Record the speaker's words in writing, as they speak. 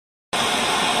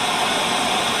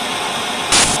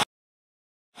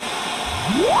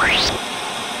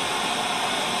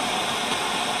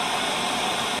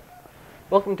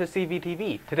Welcome to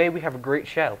CVTV. Today we have a great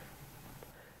show.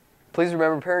 Please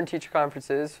remember parent-teacher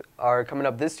conferences are coming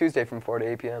up this Tuesday from 4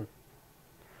 to 8 p.m.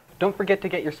 Don't forget to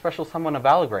get your special someone a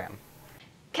Valogram.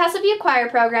 Cvtv Choir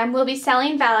Program will be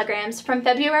selling Valograms from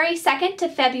February 2nd to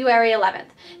February 11th.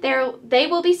 They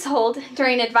will be sold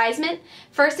during advisement,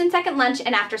 first and second lunch,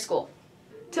 and after school.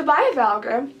 To buy a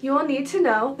Valogram, you will need to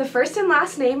know the first and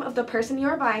last name of the person you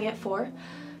are buying it for,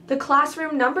 the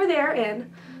classroom number they are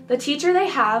in, the teacher they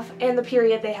have, and the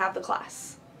period they have the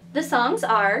class. The songs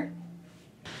are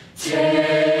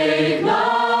Take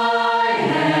my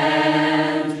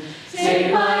hand,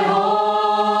 take my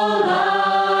whole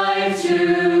life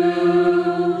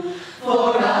too,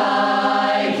 for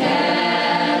I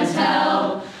can't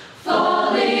help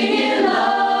falling in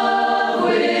love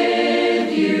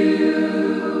with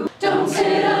you. Don't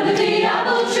sit under the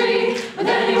apple tree with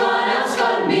anyone else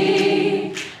but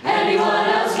me, anyone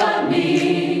else but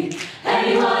me,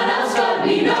 anyone else but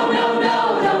me. No, no,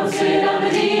 no, don't sit under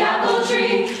the apple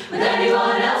tree with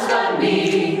anyone else but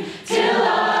me, till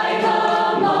I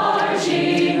come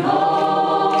marching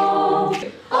home.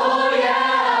 Oh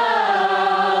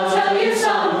yeah, I'll tell you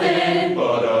something,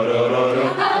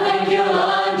 I think you'll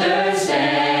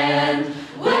understand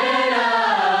when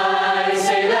I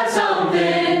say that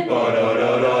something. I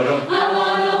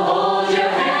wanna hold your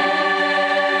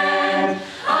hand,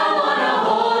 I wanna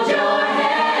hold your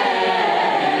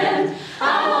hand, I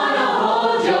wanna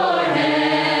hold your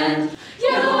hand.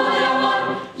 You're the one that I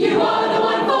want, you are the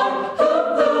one for, ooh,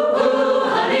 ooh, ooh,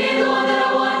 honey, the one that I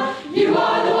want, you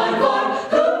are the one for,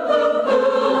 ooh, ooh,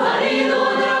 ooh, honey, the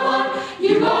one that I want,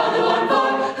 you are the one for,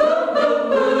 ooh, ooh,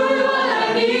 ooh, the one that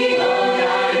I need,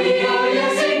 oh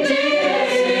yes indeed,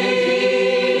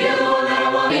 you're the one that I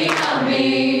want. Become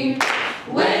me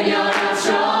when you're not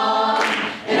strong,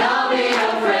 and I'll be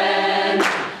your friend,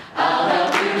 I'll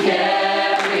help you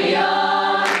carry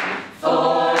on,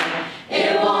 for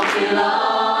it won't be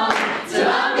long till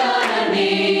I'm gonna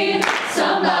need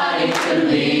somebody to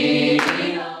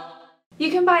lean on. You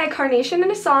can buy a carnation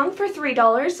and a song for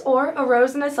 $3 or a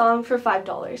rose and a song for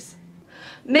 $5.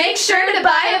 Make sure to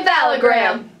buy a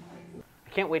Valogram! I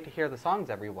can't wait to hear the songs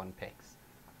everyone picks.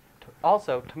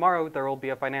 Also, tomorrow there will be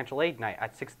a financial aid night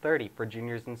at 6:30 for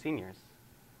juniors and seniors.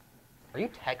 Are you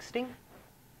texting?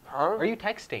 Huh? Are you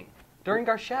texting? During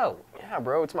our show? Yeah,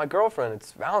 bro, it's my girlfriend.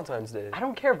 It's Valentine's Day. I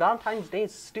don't care. Valentine's Day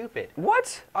is stupid.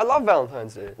 What? I love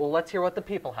Valentine's Day. Well, let's hear what the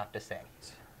people have to say.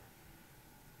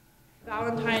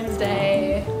 Valentine's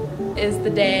Day is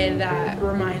the day that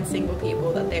reminds single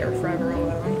people that they are forever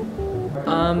alone.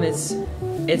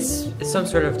 It's some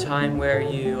sort of time where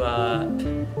you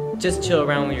just chill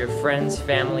around with your friends,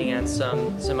 family, and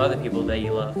some other people that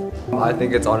you love. I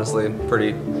think it's honestly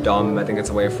pretty dumb. I think it's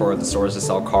a way for the stores to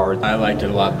sell cards. I liked it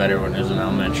a lot better when I was in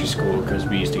elementary school because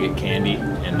we used to get candy,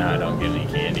 and now I don't get any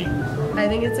candy. I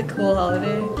think it's a cool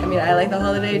holiday. I mean, I like the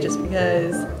holiday just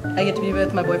because I get to be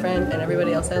with my boyfriend and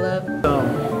everybody else I love.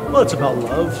 Well, it's about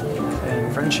love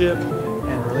and friendship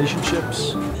and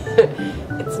relationships.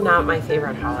 It's not my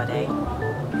favorite holiday.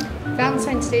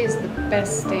 Valentine's Day is the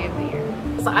best day of the year.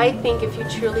 So I think if you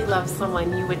truly love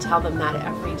someone, you would tell them that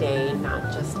every day,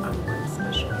 not just on one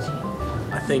special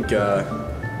day. I think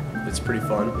it's pretty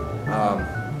fun.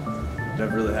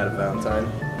 Never really had a Valentine,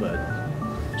 but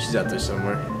she's out there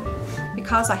somewhere.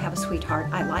 Because I have a sweetheart,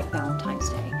 I like Valentine's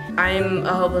Day. I'm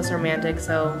a hopeless romantic,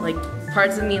 so like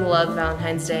parts of me love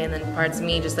Valentine's Day and then parts of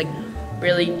me just like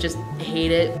really just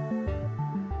hate it.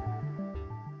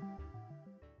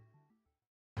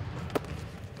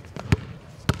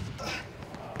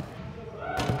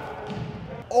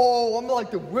 Oh, I'm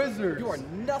like the Wizards. You are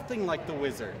nothing like the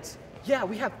Wizards. Yeah,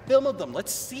 we have film of them.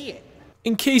 Let's see it.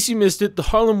 In case you missed it, the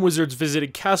Harlem Wizards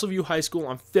visited Castleview High School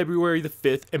on February the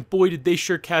 5th, and boy did they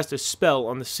sure cast a spell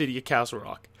on the city of Castle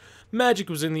Rock. Magic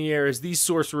was in the air as these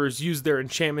sorcerers used their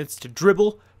enchantments to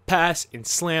dribble, pass, and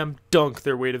slam dunk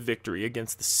their way to victory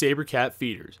against the Sabercat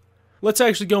Feeders. Let's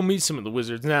actually go meet some of the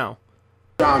Wizards now.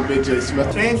 John Big J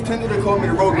Smith. James Tender, they call me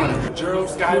the Roadrunner. Gerald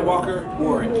Skywalker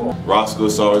Warwick. Roscoe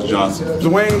Sawers Johnson.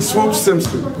 Dwayne Swoop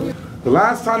Simpson. The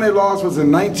last time they lost was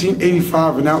in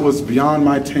 1985, and that was beyond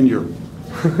my tenure.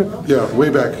 Yeah, way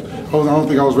back. I don't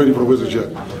think I was ready for the Wizards yet.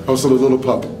 I was still a little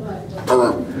pup.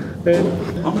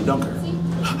 I'm a dunker.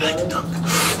 I like to dunk.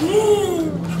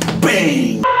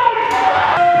 Bang!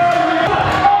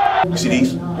 You see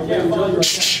these?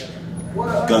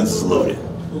 Guns is loaded.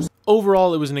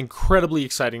 Overall, it was an incredibly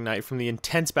exciting night, from the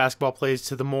intense basketball plays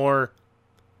to the more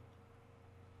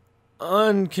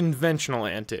unconventional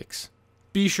antics.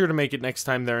 Be sure to make it next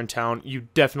time they're in town. You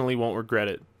definitely won't regret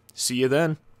it. See you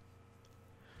then.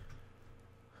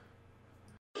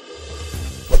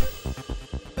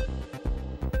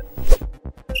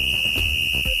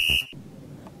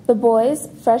 The boys'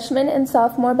 freshman and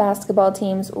sophomore basketball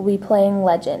teams will be playing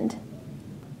Legend.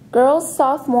 Girls'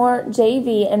 sophomore,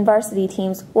 JV, and varsity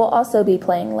teams will also be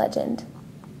playing Legend.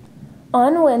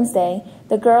 On Wednesday,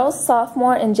 the girls'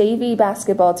 sophomore and JV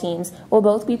basketball teams will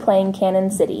both be playing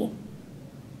Cannon City.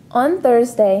 On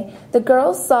Thursday, the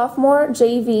girls' sophomore,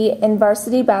 JV, and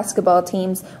varsity basketball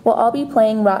teams will all be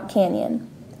playing Rock Canyon,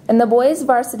 and the boys'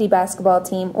 varsity basketball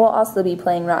team will also be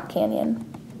playing Rock Canyon.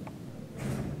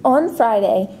 On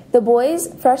Friday, the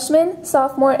boys' freshman,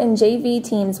 sophomore, and JV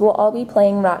teams will all be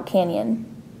playing Rock Canyon.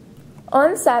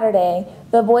 On Saturday,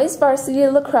 the boys' varsity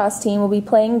lacrosse team will be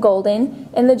playing Golden,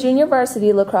 and the junior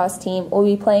varsity lacrosse team will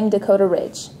be playing Dakota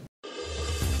Ridge.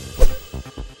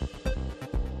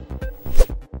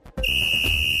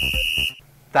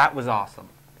 That was awesome.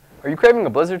 Are you craving a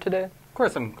blizzard today? Of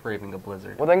course I'm craving a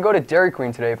blizzard. Well, then go to Dairy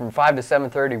Queen today from 5 to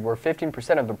 7:30, where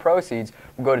 15% of the proceeds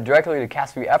will go directly to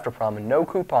Cvtv After Prom and no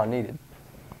coupon needed.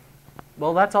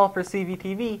 Well, that's all for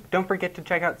CVTV. Don't forget to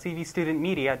check out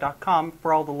cvstudentmedia.com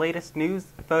for all the latest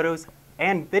news, photos,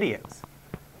 and videos.